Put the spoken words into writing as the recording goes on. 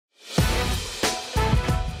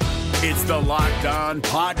It's the Locked On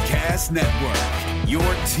Podcast Network, your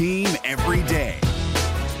team every day.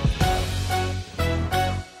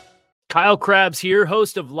 Kyle Krabs here,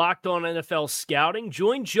 host of Locked On NFL Scouting.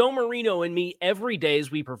 Join Joe Marino and me every day as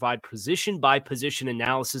we provide position-by-position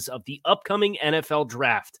analysis of the upcoming NFL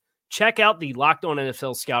Draft. Check out the Locked On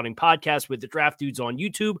NFL Scouting podcast with the Draft Dudes on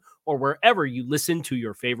YouTube or wherever you listen to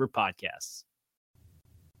your favorite podcasts.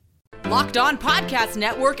 Locked On Podcast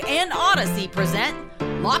Network and Odyssey present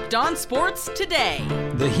Locked On Sports Today.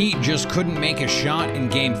 The Heat just couldn't make a shot in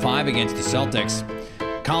Game 5 against the Celtics.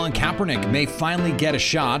 Colin Kaepernick may finally get a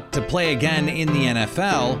shot to play again in the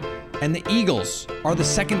NFL, and the Eagles are the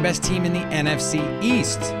second best team in the NFC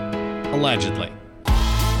East, allegedly.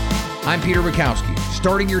 I'm Peter Bukowski,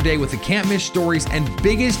 starting your day with the can't-miss stories and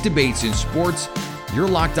biggest debates in sports. You're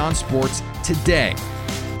Locked On Sports Today.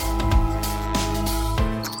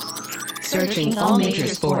 Searching all major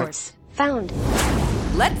sports. Found.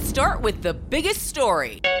 Let's start with the biggest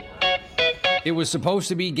story. It was supposed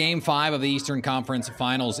to be Game 5 of the Eastern Conference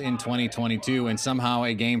Finals in 2022, and somehow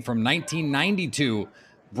a game from 1992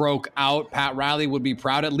 broke out. Pat Riley would be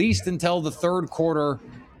proud, at least until the third quarter,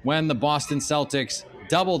 when the Boston Celtics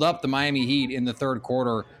doubled up the Miami Heat in the third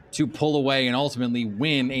quarter to pull away and ultimately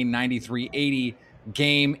win a 93-80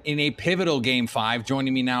 game in a pivotal Game 5.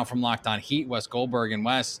 Joining me now from Locked On Heat, Wes Goldberg. And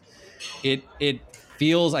Wes, it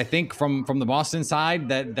feels, I think, from the Boston side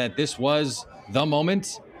that this was the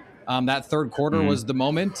moment. That third quarter was the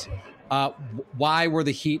moment. Why were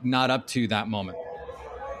the Heat not up to that moment?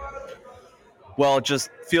 Well, it just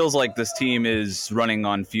feels like this team is running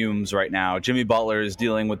on fumes right now. Jimmy Butler is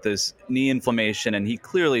dealing with this knee inflammation, and he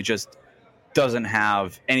clearly just doesn't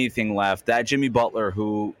have anything left. That Jimmy Butler,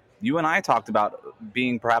 who you and I talked about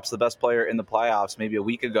being perhaps the best player in the playoffs maybe a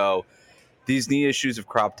week ago, these knee issues have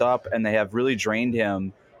cropped up, and they have really drained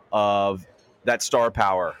him of that star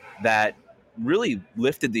power that really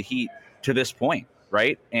lifted the Heat to this point,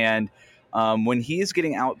 right? And when he is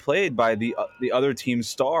getting outplayed by the other team's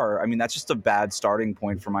star, I mean, that's just a bad starting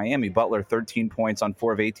point for Miami. Butler, 13 points on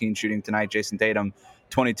 4 of 18 shooting tonight. Jason Tatum,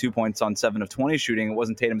 22 points on 7 of 20 shooting. It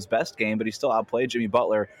wasn't Tatum's best game, but he still outplayed Jimmy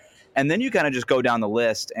Butler. And then you kind of just go down the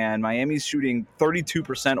list, and Miami's shooting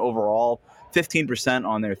 32% overall, 15%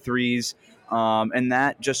 on their threes. And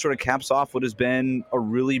that just sort of caps off what has been a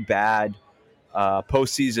really bad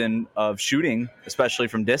postseason of shooting, especially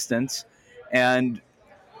from distance. And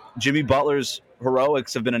Jimmy Butler's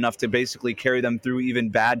heroics have been enough to basically carry them through even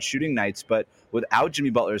bad shooting nights. But without Jimmy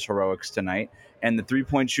Butler's heroics tonight and the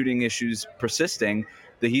three-point shooting issues persisting,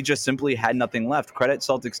 the Heat just simply had nothing left. Credit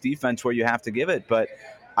Celtics defense where you have to give it. But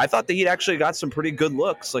I thought the Heat actually got some pretty good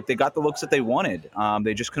looks. Like, they got the looks that they wanted.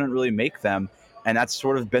 They just couldn't really make them. And that's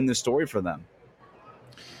sort of been the story for them.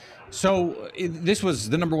 So this was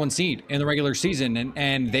the number one seed in the regular season,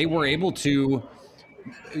 and they were able to,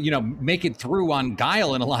 make it through on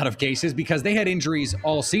guile in a lot of cases because they had injuries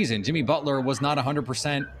all season. Jimmy Butler was not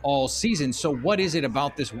 100% all season. So what is it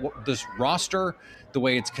about this roster, the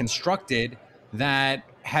way it's constructed, that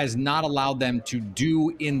has not allowed them to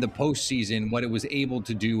do in the postseason what it was able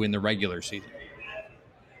to do in the regular season?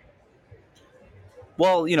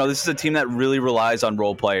 Well, this is a team that really relies on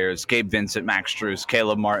role players. Gabe Vincent, Max Strus,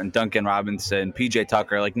 Caleb Martin, Duncan Robinson, PJ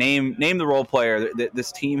Tucker. Like, name the role player.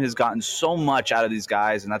 This team has gotten so much out of these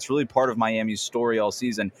guys, and that's really part of Miami's story all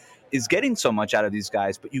season, is getting so much out of these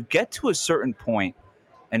guys. But you get to a certain point,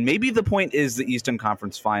 and maybe the point is the Eastern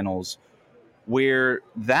Conference Finals, where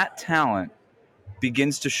that talent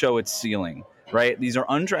begins to show its ceiling. Right, these are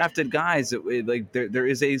undrafted guys. There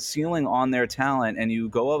is a ceiling on their talent, and you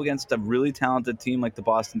go up against a really talented team like the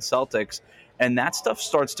Boston Celtics, and that stuff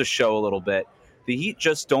starts to show a little bit. The Heat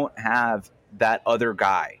just don't have that other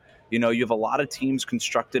guy. You have a lot of teams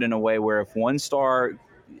constructed in a way where if one star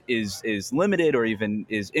is limited or even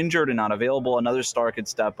is injured and not available, another star could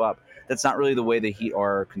step up. That's not really the way the Heat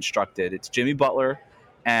are constructed. It's Jimmy Butler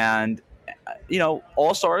and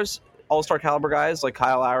all-star caliber guys like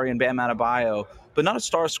Kyle Lowry and Bam Adebayo, but not a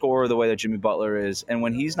star scorer the way that Jimmy Butler is. And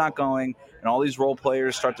when he's not going and all these role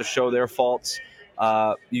players start to show their faults,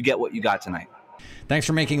 you get what you got tonight. Thanks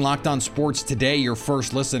for making Locked On Sports Today your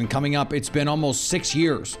first listen. Coming up, it's been almost 6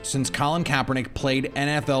 years since Colin Kaepernick played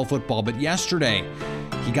NFL football, but yesterday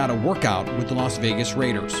he got a workout with the Las Vegas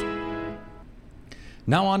Raiders.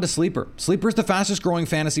 Now on to Sleeper. Sleeper is the fastest growing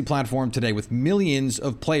fantasy platform today with millions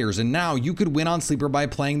of players, and now you could win on Sleeper by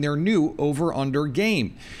playing their new over-under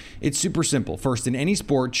game. It's super simple. First, in any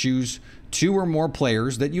sport, choose 2 or more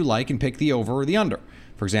players that you like and pick the over or the under.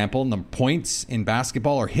 For example, the points in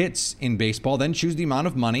basketball or hits in baseball, then choose the amount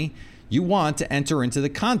of money you want to enter into the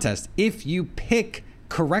contest. If you pick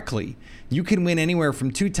correctly, you can win anywhere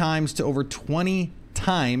from 2 times to over 20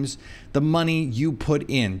 times the money you put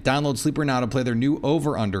in. Download Sleeper now to play their new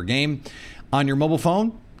over-under game on your mobile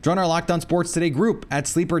phone. Join our Locked On Sports Today group at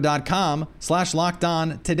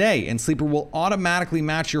sleeper.com/lockedon today, and Sleeper will automatically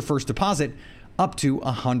match your first deposit up to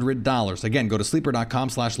 $100. Again, go to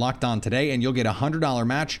sleeper.com/lockedon today, and you'll get a $100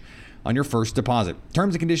 match on your first deposit.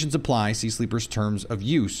 Terms and conditions apply. See Sleeper's terms of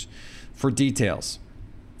use for details.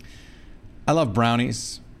 I love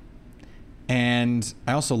brownies, and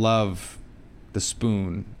I also love the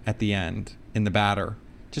spoon at the end in the batter.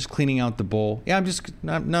 Just cleaning out the bowl. Yeah,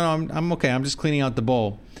 I'm okay. I'm just cleaning out the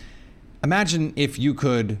bowl. Imagine if you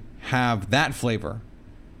could have that flavor,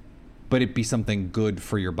 but it be something good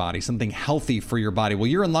for your body, something healthy for your body. Well,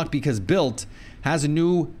 you're in luck because Built has a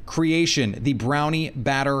new creation, the Brownie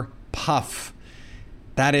Batter Puff.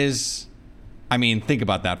 That is, think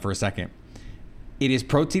about that for a second. It is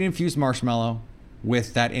protein-infused marshmallow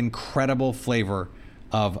with that incredible flavor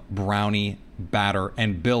of brownie batter,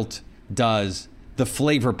 and Built does the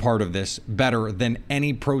flavor part of this better than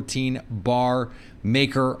any protein bar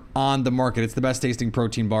maker on the market. It's the best tasting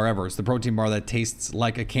protein bar ever. It's the protein bar that tastes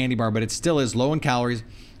like a candy bar, but it still is low in calories,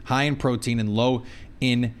 high in protein, and low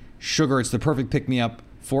in sugar. It's the perfect pick-me-up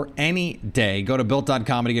for any day. Go to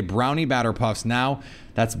Built.com to get Brownie Batter Puffs now.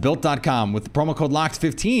 That's Built.com with the promo code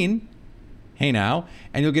LOCKED15. Hey now,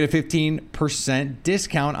 and you'll get a 15%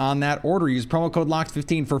 discount on that order. Use promo code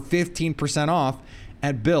LOCKED15 for 15% off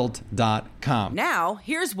at Built.com. Now,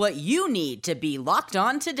 here's what you need to be locked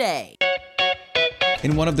on today.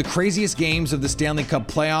 In one of the craziest games of the Stanley Cup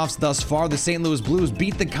playoffs thus far, the St. Louis Blues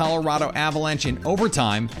beat the Colorado Avalanche in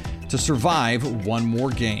overtime to survive one more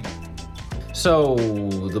game. So,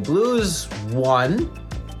 the Blues won.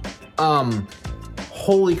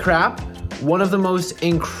 Holy crap. One of the most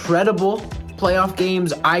incredible playoff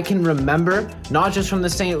games I can remember, not just from the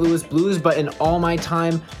St. Louis Blues, but in all my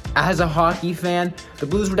time as a hockey fan. The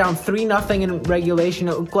Blues were down 3-0 in regulation.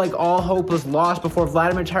 It looked like all hope was lost before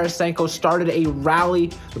Vladimir Tarasenko started a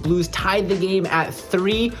rally. The Blues tied the game at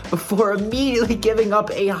 3 before immediately giving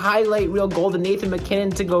up a highlight reel goal to Nathan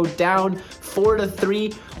MacKinnon to go down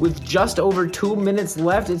 4-3 with just over 2 minutes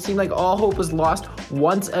left. It seemed like all hope was lost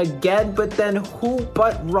once again, but then who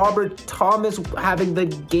but Robert Thomas, having the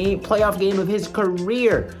playoff game of his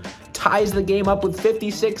career, ties the game up with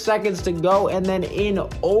 56 seconds to go, and then in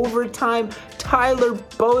overtime, Tyler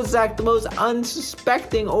Bozak, the most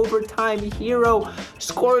unsuspecting overtime hero,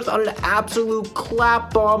 scores on an absolute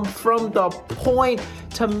clap bomb from the point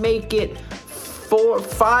to make it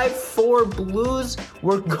 5-4 Blues.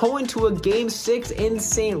 We're going to a Game 6 in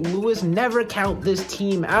St. Louis. Never count this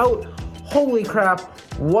team out. Holy crap,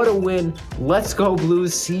 what a win. Let's go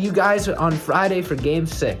Blues. See you guys on Friday for Game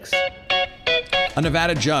 6. A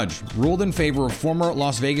Nevada judge ruled in favor of former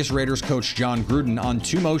Las Vegas Raiders coach John Gruden on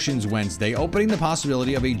 2 motions Wednesday, opening the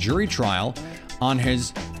possibility of a jury trial on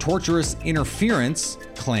his torturous interference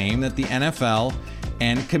claim that the NFL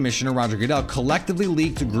and Commissioner Roger Goodell collectively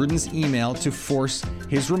leaked Gruden's email to force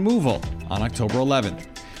his removal on October 11th.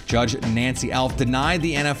 Judge Nancy Alf denied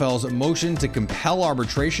the NFL's motion to compel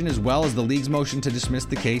arbitration as well as the league's motion to dismiss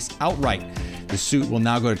the case outright. The suit will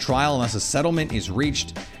now go to trial unless a settlement is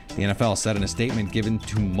reached. The NFL said in a statement given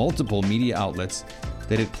to multiple media outlets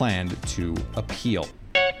that it planned to appeal.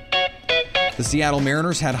 The Seattle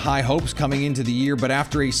Mariners had high hopes coming into the year, but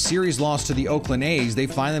after a series loss to the Oakland A's, they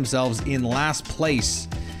find themselves in last place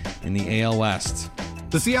in the AL West.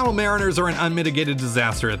 The Seattle Mariners are an unmitigated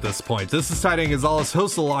disaster at this point. This is Ty Gonzalez,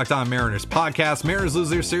 host of the Locked On Mariners podcast. Mariners lose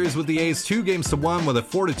their series with the A's 2-1 with a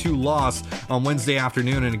 4-2 loss on Wednesday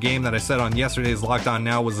afternoon in a game that I said on yesterday's Locked On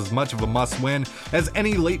Now was as much of a must-win as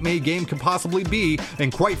any late May game could possibly be,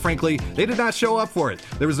 and quite frankly, they did not show up for it.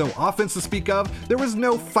 There was no offense to speak of. There was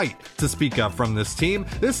no fight to speak of from this team.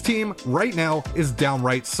 This team right now is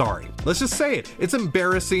downright sorry. Let's just say it. It's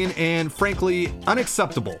embarrassing and frankly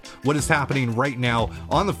unacceptable what is happening right now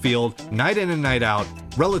on the field, night in and night out,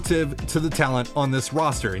 relative to the talent on this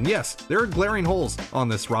roster. And yes, there are glaring holes on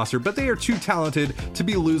this roster, but they are too talented to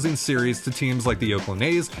be losing series to teams like the Oakland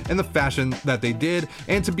A's in the fashion that they did,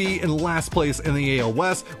 and to be in last place in the AL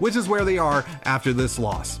West, which is where they are after this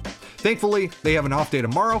loss. Thankfully, they have an off day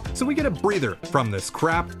tomorrow, so we get a breather from this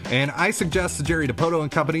crap, and I suggest to Jerry Dipoto and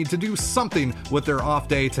company to do something with their off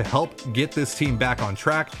day to help get this team back on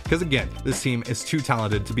track, because again, this team is too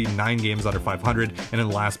talented to be 9 games under 500 and in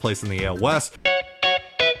last place in the AL West.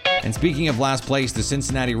 And speaking of last place, the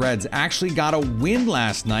Cincinnati Reds actually got a win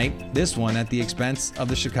last night, this one at the expense of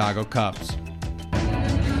the Chicago Cubs.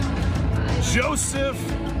 Joseph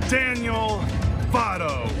Daniel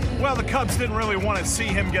Votto. Well, the Cubs didn't really want to see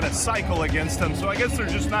him get a cycle against him, so I guess they're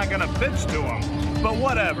just not going to pitch to him. But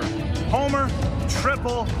whatever. Homer,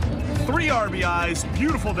 triple, 3 RBIs.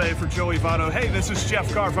 Beautiful day for Joey Votto. Hey, this is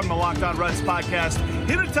Jeff Carr from the Locked On Reds podcast,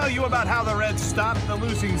 here to tell you about how the Reds stopped the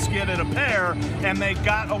losing skid at a pair, and they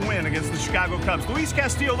got a win against the Chicago Cubs. Luis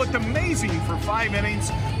Castillo looked amazing for 5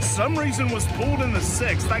 innings. Some reason was pulled in the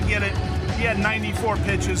 6th. I get it. He had 94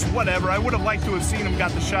 pitches, whatever. I would have liked to have seen him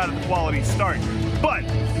got the shot at the quality start. But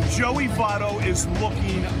Joey Votto is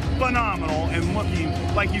looking phenomenal and looking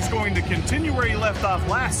like he's going to continue where he left off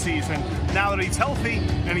last season now that he's healthy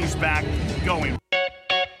and he's back going.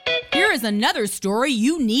 Here is another story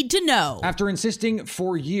you need to know. After insisting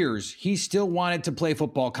for years he still wanted to play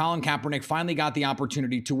football, Colin Kaepernick finally got the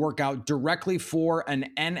opportunity to work out directly for an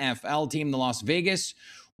NFL team, the Las Vegas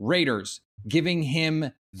Raiders, giving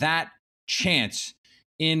him that chance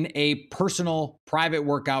in a personal private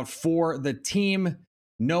workout for the team.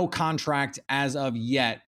 No contract as of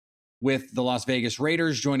yet with the Las Vegas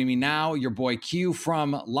Raiders. Joining me now, your boy Q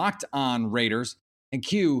from Locked On Raiders. And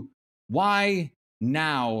Q, why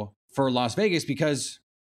now for Las Vegas? Because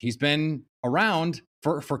he's been around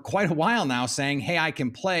for quite a while now saying, hey, I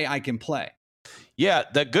can play. Yeah,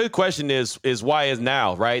 the good question is why is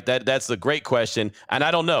now, right? That's a great question. And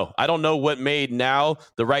I don't know. I don't know what made now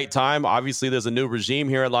the right time. Obviously, there's a new regime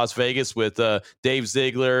here in Las Vegas with Dave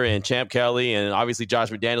Ziegler and Champ Kelly, and obviously Josh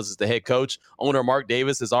McDaniels is the head coach. Owner Mark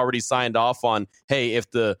Davis has already signed off on, hey,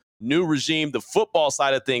 if the new regime, the football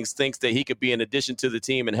side of things, thinks that he could be an addition to the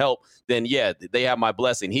team and help, then yeah, they have my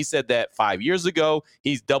blessing. He said that 5 years ago.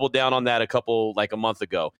 He's doubled down on that a month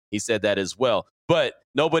ago. He said that as well. But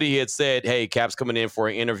nobody had said, hey, Cap's coming in for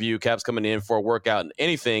an interview, Cap's coming in for a workout and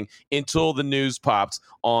anything until the news popped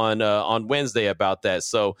on Wednesday about that.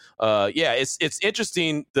 So, yeah, it's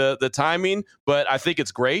interesting, the timing, but I think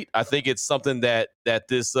it's great. I think it's something that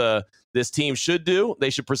this team should do. They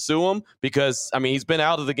should pursue him because, I mean, he's been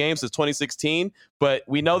out of the game since 2016, but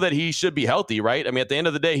we know that he should be healthy, right? I mean, at the end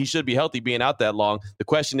of the day, he should be healthy being out that long. The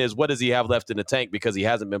question is, what does he have left in the tank because he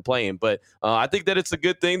hasn't been playing? But I think that it's a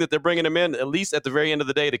good thing that they're bringing him in, at least at the very end of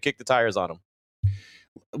the day, to kick the tires on him.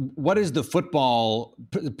 What is the football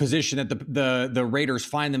position that the Raiders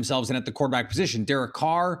find themselves in at the quarterback position? Derek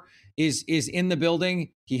Carr is in the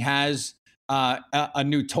building. He has a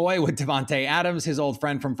new toy with Devontae Adams, his old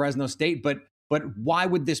friend from Fresno State. But why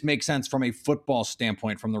would this make sense from a football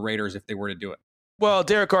standpoint from the Raiders if they were to do it? Well,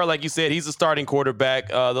 Derek Carr, like you said, he's a starting quarterback.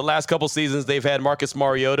 The last couple seasons, they've had Marcus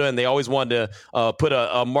Mariota, and they always wanted to put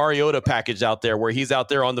a Mariota package out there where he's out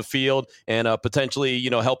there on the field and potentially,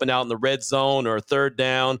 helping out in the red zone or third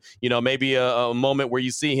down, maybe a moment where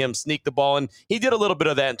you see him sneak the ball. And he did a little bit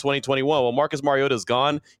of that in 2021. Well, Marcus Mariota is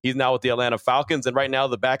gone. He's now with the Atlanta Falcons. And right now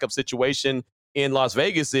the backup situation in Las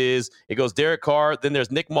Vegas is it goes Derek Carr. Then there's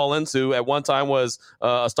Nick Mullins, who at one time was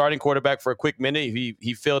a starting quarterback for a quick minute.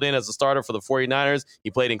 He filled in as a starter for the 49ers.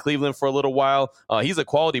 He played in Cleveland for a little while. He's a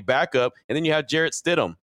quality backup. And then you have Jarrett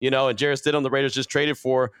Stidham. And Jarrett Stidham, the Raiders just traded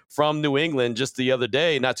from New England just the other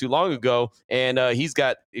day, not too long ago. And he's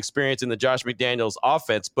got experience in the Josh McDaniels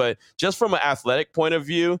offense. But just from an athletic point of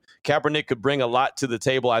view, Kaepernick could bring a lot to the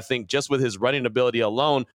table, I think, just with his running ability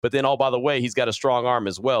alone. But then, by the way, he's got a strong arm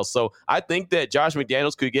as well. So I think that Josh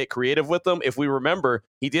McDaniels could get creative with them. If we remember,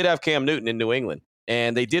 he did have Cam Newton in New England.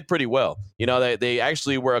 And they did pretty well. They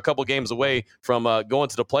actually were a couple games away from going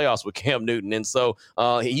to the playoffs with Cam Newton. And so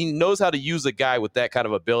he knows how to use a guy with that kind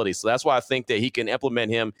of ability. So that's why I think that he can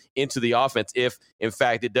implement him into the offense if, in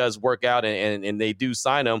fact, it does work out and they do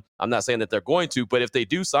sign him. I'm not saying that they're going to, but if they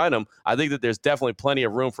do sign him, I think that there's definitely plenty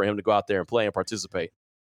of room for him to go out there and play and participate.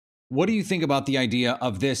 What do you think about the idea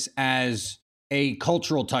of this as a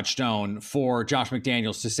cultural touchstone for Josh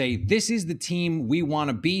McDaniels to say, this is the team we want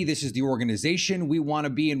to be, this is the organization we want to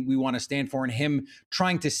be and we want to stand for, and him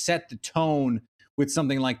trying to set the tone with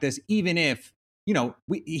something like this, even if,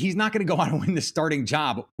 he's not going to go out and win the starting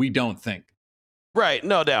job, we don't think. Right,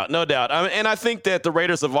 no doubt. And I think that the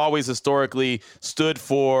Raiders have always historically stood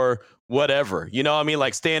for whatever,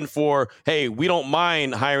 like stand for, hey, we don't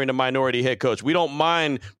mind hiring a minority head coach. We don't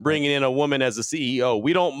mind bringing in a woman as a CEO.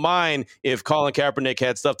 We don't mind if Colin Kaepernick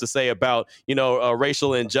had stuff to say about,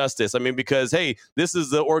 racial injustice. I mean, because, hey, this is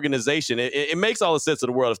the organization. It makes all the sense in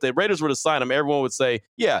the world. If the Raiders were to sign him, everyone would say,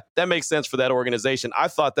 yeah, that makes sense for that organization. I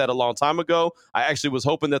thought that a long time ago. I actually was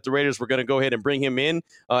hoping that the Raiders were going to go ahead and bring him in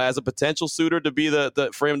as a potential suitor to be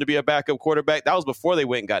for him to be a backup quarterback. That was before they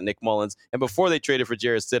went and got Nick Mullins and before they traded for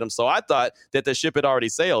Jarrett Stidham. So I I thought that the ship had already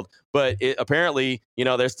sailed, but apparently,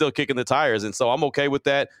 they're still kicking the tires. And so I'm okay with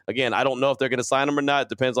that. Again, I don't know if they're going to sign him or not. It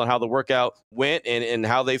depends on how the workout went and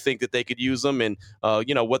how they think that they could use him and,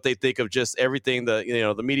 what they think of just everything,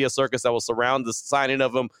 the media circus that will surround the signing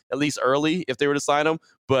of him, at least early, if they were to sign him.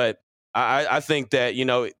 But I think that,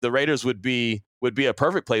 the Raiders would be a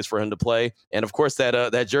perfect place for him to play. And of course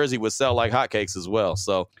that jersey would sell like hotcakes as well.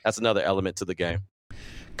 So that's another element to the game.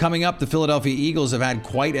 Coming up, the Philadelphia Eagles have had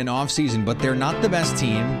quite an offseason, but they're not the best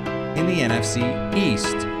team in the NFC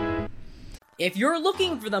East. If you're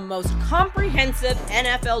looking for the most comprehensive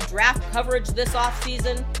NFL draft coverage this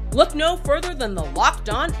offseason, look no further than the Locked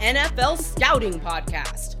On NFL Scouting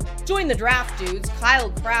Podcast. Join the draft dudes,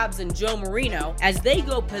 Kyle Krabs and Joe Marino, as they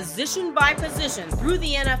go position by position through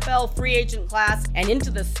the NFL free agent class and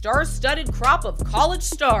into the star-studded crop of college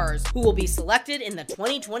stars who will be selected in the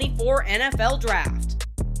 2024 NFL Draft.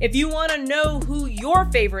 If you want to know who your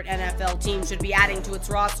favorite NFL team should be adding to its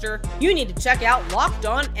roster, you need to check out Locked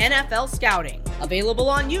On NFL Scouting, available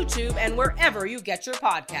on YouTube and wherever you get your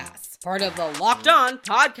podcasts. Part of the Locked On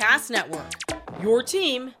Podcast Network, your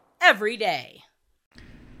team every day.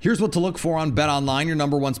 Here's what to look for on BetOnline, your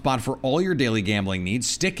number one spot for all your daily gambling needs.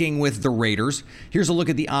 Sticking with the Raiders, here's a look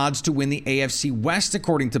at the odds to win the AFC West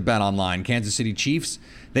according to BetOnline. Kansas City Chiefs,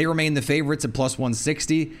 they remain the favorites at plus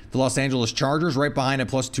 160. The Los Angeles Chargers right behind at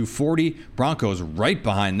plus 240. Broncos right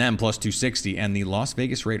behind them, plus 260. And the Las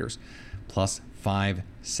Vegas Raiders, plus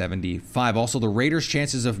 575. Also, the Raiders'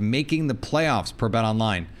 chances of making the playoffs per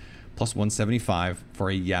BetOnline, plus 175 for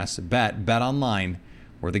a yes bet. BetOnline,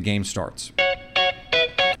 where the game starts.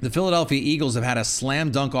 The Philadelphia Eagles have had a slam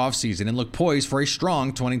dunk offseason and look poised for a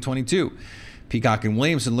strong 2022. Peacock and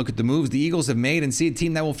Williamson look at the moves the Eagles have made and see a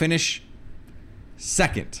team that will finish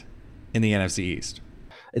second in the NFC East.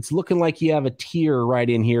 It's looking like you have a tier right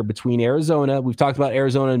in here between Arizona. We've talked about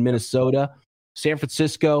Arizona and Minnesota, San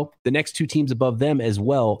Francisco, the next two teams above them as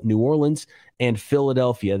well, New Orleans and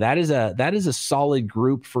Philadelphia. That is a solid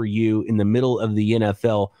group for you in the middle of the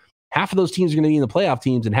NFL. Half of those teams are going to be in the playoff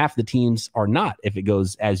teams and half of the teams are not if it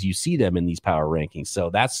goes as you see them in these power rankings. So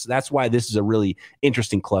that's why this is a really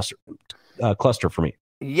interesting cluster for me.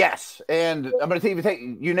 Yes, and I'm going to even take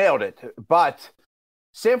you nailed it. But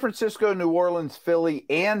San Francisco, New Orleans, Philly,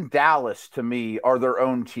 and Dallas to me are their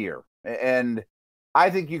own tier. And I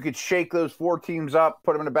think you could shake those four teams up,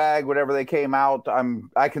 put them in a bag, whatever they came out,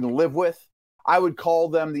 I can live with. I would call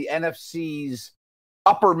them the NFC's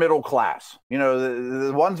upper middle class.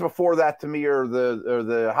 The ones before that to me are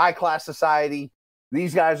the high class society.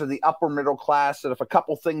 These guys are the upper middle class. And if a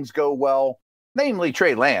couple things go well, namely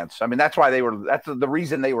Trey Lance, that's why that's the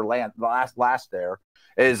reason they were last there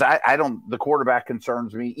is the quarterback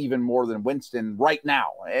concerns me even more than Winston right now,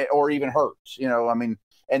 or even Hurts,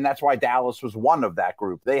 and that's why Dallas was one of that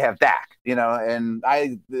group. They have Dak, and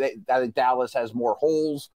I think Dallas has more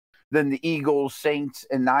holes than the Eagles, Saints,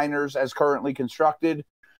 and Niners as currently constructed.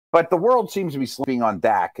 But the world seems to be sleeping on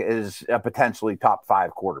Dak as a potentially top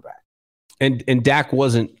 5 quarterback. And Dak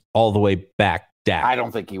wasn't all the way back Dak. I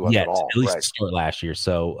don't think he was yet, at all. At least to start last year.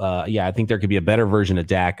 So, I think there could be a better version of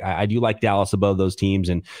Dak. I do like Dallas above those teams.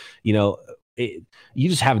 And, you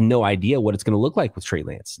just have no idea what it's going to look like with Trey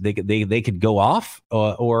Lance. They could go off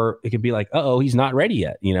or it could be like, he's not ready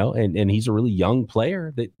yet, and he's a really young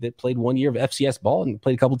player that played 1 year of FCS ball and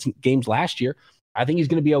played a couple games last year. I think he's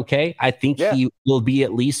going to be okay. I think he will be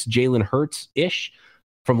at least Jalen Hurts-ish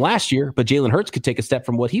from last year, but Jalen Hurts could take a step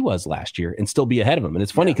from what he was last year and still be ahead of him. And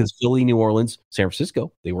it's funny because Philly, New Orleans, San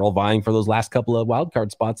Francisco, they were all vying for those last couple of wild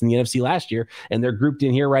card spots in the NFC last year, and they're grouped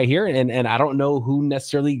in here right here. And I don't know who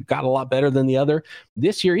necessarily got a lot better than the other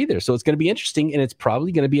this year either. So it's going to be interesting, and it's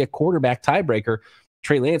probably going to be a quarterback tiebreaker.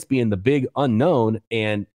 Trey Lance being the big unknown,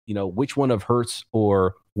 and which one of Hurts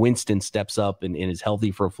or Winston steps up and is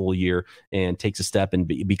healthy for a full year and takes a step and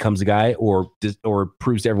becomes a guy, or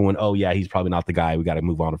proves to everyone, he's probably not the guy. We got to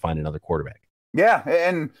move on and find another quarterback. Yeah,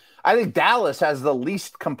 and I think Dallas has the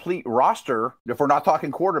least complete roster if we're not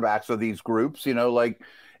talking quarterbacks of these groups.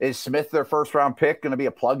 Is Smith their first round pick going to be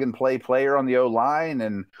a plug and play player on the O-line?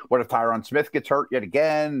 And what if Tyron Smith gets hurt yet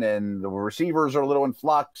again? And the receivers are a little in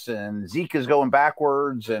flux and Zeke is going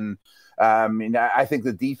backwards. And I think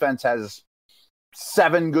the defense has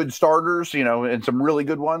 7 good starters, and some really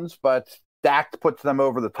good ones, but Dak puts them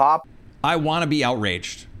over the top. I want to be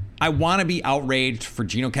outraged. I want to be outraged for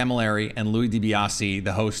Gino Camilleri and Louis DiBiase,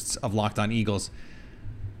 the hosts of Locked On Eagles.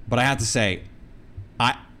 But I have to say,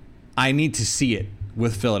 I need to see it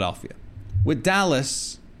with Philadelphia. With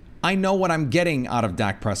Dallas, I know what I'm getting out of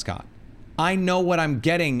Dak Prescott. I know what I'm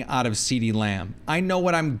getting out of CeeDee Lamb. I know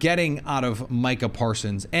what I'm getting out of Micah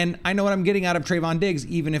Parsons. And I know what I'm getting out of Trayvon Diggs,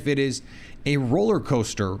 even if it is a roller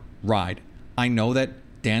coaster ride. I know that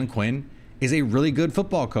Dan Quinn is a really good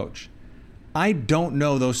football coach. I don't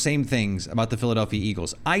know those same things about the Philadelphia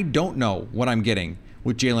Eagles. I don't know what I'm getting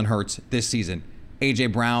with Jalen Hurts this season. A.J.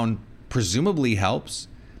 Brown presumably helps,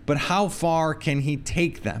 but how far can he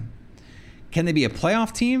take them? Can they be a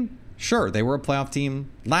playoff team? Sure, they were a playoff team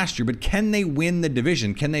last year, but can they win the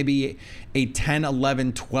division? Can they be a 10,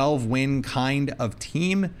 11, 12 win kind of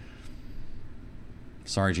team?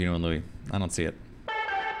 Sorry, Gino and Louie. I don't see it.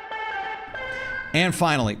 And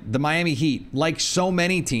finally, the Miami Heat, like so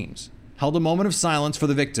many teams, held a moment of silence for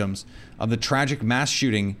the victims of the tragic mass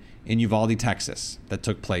shooting in Uvalde, Texas, that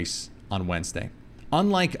took place on Wednesday.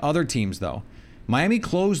 Unlike other teams, though, Miami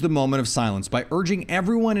closed the moment of silence by urging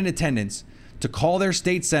everyone in attendance to call their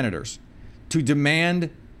state senators to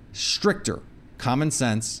demand stricter common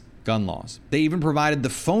sense gun laws. They even provided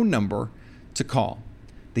the phone number to call.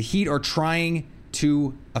 The Heat are trying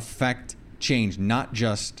to affect change, not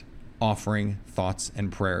just offering thoughts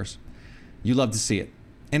and prayers. You love to see it.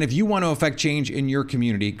 And if you want to affect change in your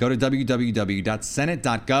community, go to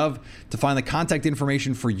www.senate.gov to find the contact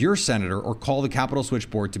information for your senator, or call the Capitol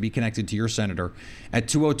switchboard to be connected to your senator at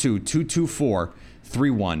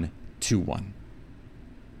 202-224-3121.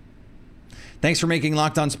 Thanks for making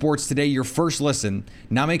Locked On Sports today your first listen.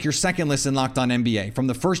 Now make your second listen Locked On NBA. From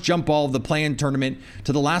the first jump ball of the play-in tournament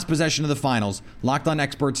to the last possession of the finals, Locked On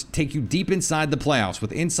experts take you deep inside the playoffs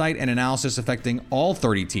with insight and analysis affecting all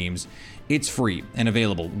 30 teams. It's free and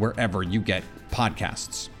available wherever you get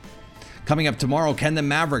podcasts. Coming up tomorrow, can the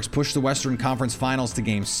Mavericks push the Western Conference Finals to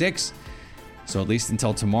Game 6? So at least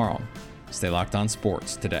until tomorrow, stay Locked On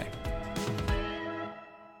Sports today.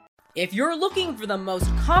 If you're looking for the most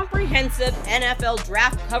comprehensive NFL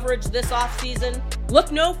draft coverage this offseason,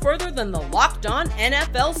 look no further than the Locked On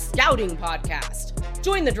NFL Scouting Podcast.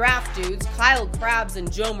 Join the draft dudes, Kyle Krabs and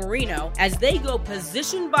Joe Marino, as they go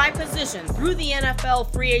position by position through the NFL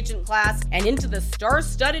free agent class and into the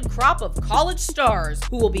star-studded crop of college stars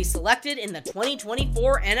who will be selected in the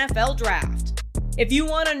 2024 NFL Draft. If you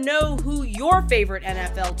want to know who your favorite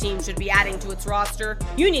NFL team should be adding to its roster,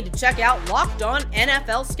 you need to check out Locked On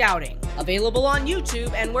NFL Scouting, available on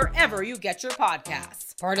YouTube and wherever you get your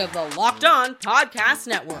podcasts. Part of the Locked On Podcast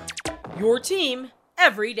Network, your team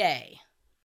every day.